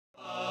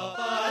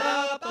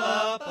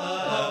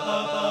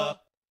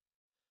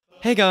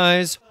Hey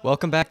guys,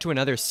 welcome back to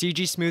another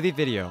CG Smoothie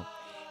video.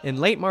 In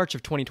late March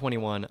of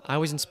 2021, I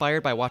was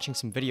inspired by watching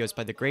some videos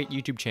by the great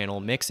YouTube channel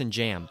Mix and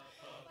Jam.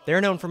 They're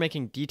known for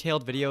making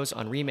detailed videos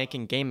on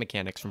remaking game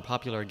mechanics from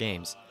popular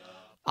games.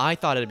 I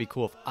thought it'd be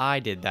cool if I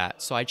did that,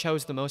 so I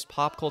chose the most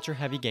pop culture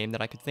heavy game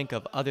that I could think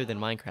of other than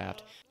Minecraft,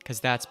 because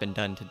that's been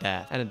done to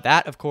death. And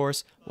that, of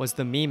course, was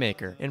the Mii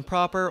Maker. In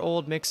proper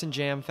old Mix and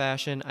Jam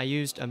fashion, I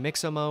used a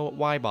Mixamo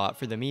Y-bot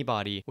for the Mii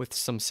body, with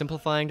some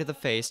simplifying to the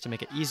face to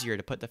make it easier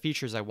to put the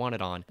features I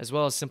wanted on, as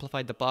well as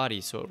simplified the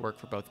body so it would work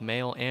for both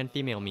male and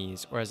female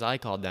Miis, or as I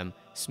called them,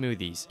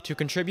 Smoothies. To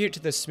contribute to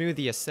the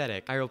smoothie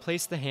aesthetic, I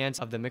replaced the hands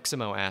of the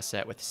Mixamo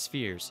asset with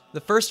spheres.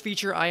 The first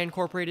feature I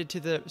incorporated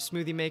to the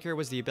Smoothie Maker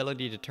was the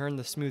ability to turn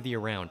the smoothie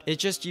around. It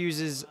just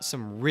uses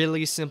some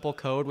really simple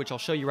code, which I'll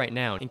show you right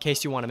now in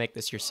case you want to make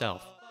this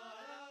yourself.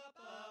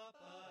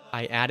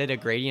 I added a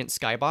gradient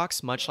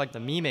skybox, much like the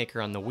Mii Maker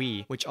on the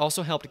Wii, which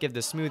also helped give the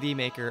Smoothie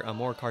Maker a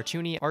more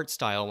cartoony art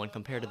style when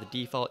compared to the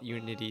default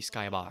Unity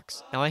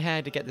skybox. Now I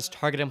had to get this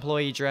Target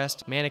employee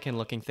dressed,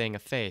 mannequin-looking thing a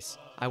face.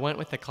 I went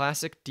with the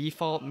classic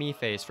default Mii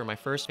face for my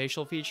first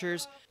facial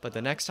features, but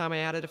the next time I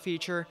added a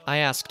feature, I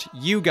asked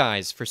you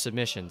guys for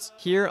submissions.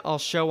 Here I'll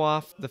show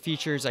off the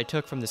features I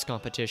took from this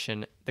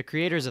competition, the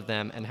creators of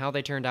them, and how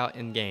they turned out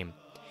in-game.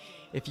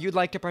 If you'd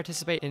like to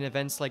participate in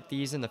events like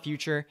these in the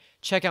future,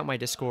 check out my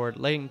Discord,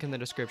 link in the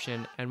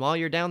description, and while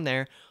you're down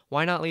there,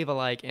 why not leave a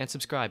like and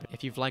subscribe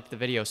if you've liked the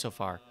video so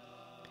far.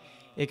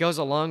 It goes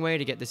a long way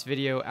to get this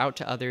video out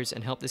to others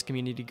and help this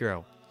community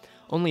grow.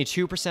 Only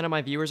 2% of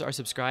my viewers are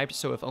subscribed,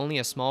 so if only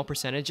a small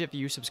percentage of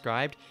you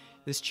subscribed,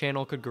 this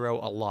channel could grow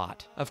a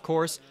lot. Of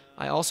course,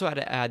 I also had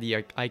to add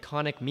the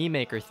iconic Mii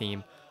Maker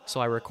theme,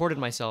 so I recorded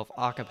myself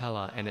a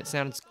cappella, and it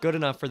sounds good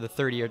enough for the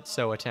 30 or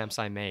so attempts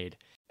I made.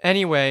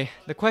 Anyway,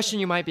 the question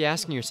you might be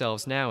asking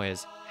yourselves now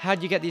is,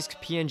 how'd you get these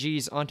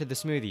PNGs onto the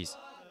smoothies?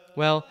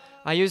 Well,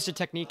 I used a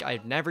technique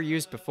I've never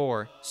used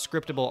before,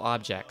 scriptable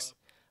objects.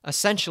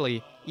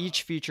 Essentially,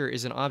 each feature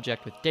is an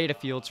object with data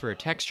fields for a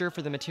texture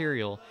for the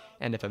material,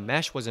 and if a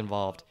mesh was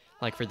involved,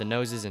 like for the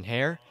noses and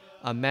hair,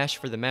 a mesh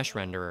for the mesh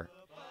renderer.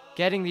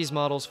 Getting these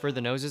models for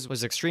the noses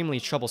was extremely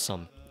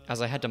troublesome,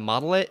 as I had to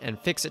model it and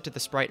fix it to the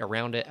sprite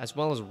around it, as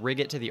well as rig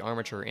it to the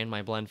armature in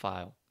my blend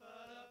file.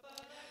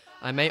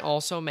 I may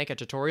also make a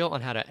tutorial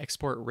on how to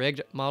export rigged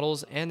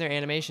models and their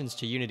animations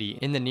to Unity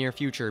in the near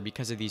future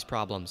because of these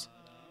problems.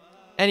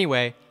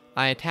 Anyway,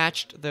 I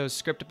attached those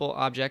scriptable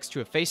objects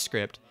to a face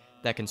script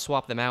that can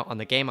swap them out on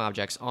the game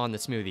objects on the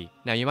smoothie.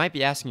 Now you might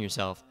be asking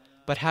yourself,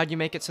 but how'd you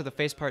make it so the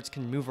face parts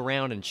can move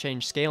around and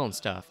change scale and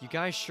stuff? You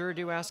guys sure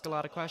do ask a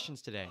lot of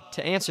questions today.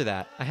 To answer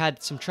that, I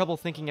had some trouble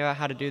thinking about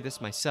how to do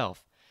this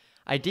myself.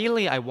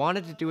 Ideally, I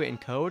wanted to do it in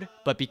code,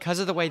 but because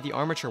of the way the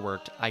armature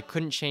worked, I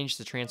couldn't change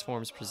the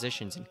transform's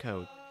positions in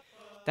code.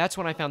 That's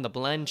when I found the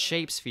Blend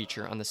Shapes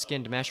feature on the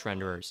skinned mesh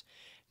renderers.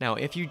 Now,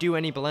 if you do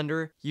any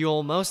Blender,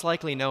 you'll most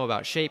likely know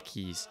about shape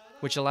keys,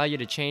 which allow you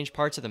to change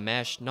parts of the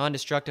mesh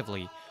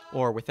non-destructively,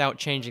 or without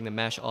changing the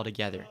mesh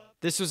altogether.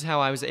 This was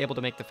how I was able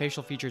to make the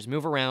facial features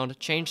move around,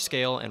 change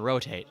scale, and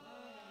rotate.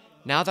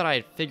 Now that I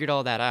had figured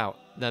all that out,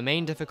 the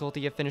main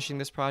difficulty of finishing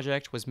this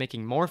project was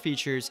making more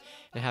features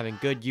and having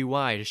good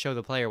UI to show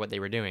the player what they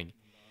were doing.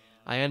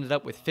 I ended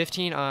up with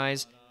 15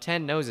 eyes,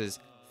 10 noses,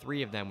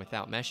 3 of them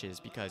without meshes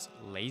because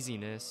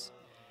laziness,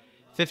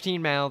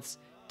 15 mouths,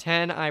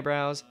 10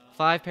 eyebrows,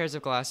 5 pairs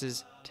of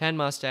glasses, 10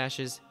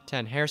 mustaches,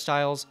 10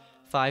 hairstyles,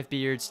 5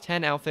 beards,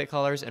 10 outfit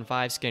colors, and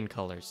 5 skin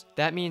colors.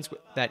 That means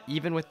that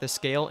even with the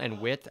scale and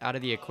width out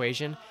of the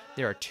equation,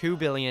 there are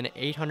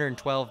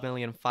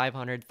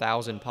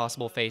 2,812,500,000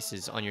 possible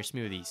faces on your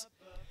smoothies.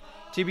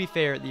 To be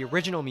fair, the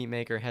original Mii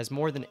Maker has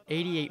more than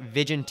 88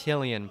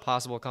 vigintillion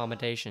possible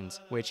combinations,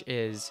 which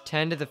is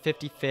 10 to the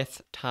 55th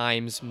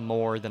times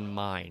more than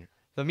mine.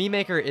 The Mii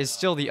Maker is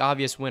still the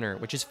obvious winner,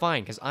 which is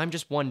fine because I'm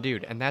just one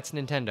dude, and that's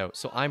Nintendo,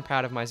 so I'm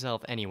proud of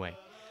myself anyway.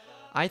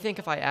 I think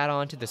if I add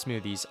on to the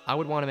smoothies, I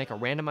would want to make a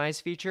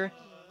randomized feature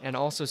and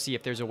also see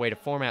if there's a way to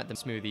format the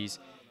smoothies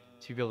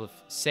to be able to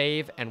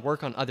save and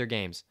work on other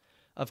games.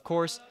 Of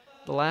course,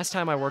 the last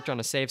time I worked on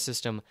a save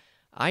system,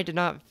 I did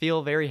not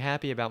feel very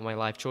happy about my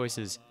life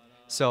choices,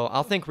 so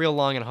I'll think real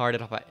long and hard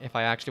if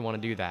I actually want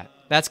to do that.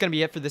 That's going to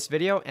be it for this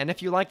video, and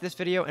if you liked this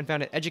video and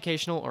found it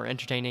educational or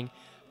entertaining,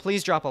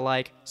 please drop a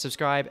like,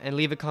 subscribe, and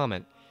leave a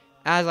comment.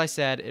 As I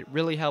said, it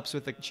really helps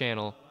with the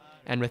channel.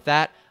 And with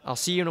that, I'll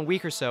see you in a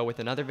week or so with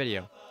another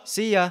video.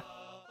 See ya!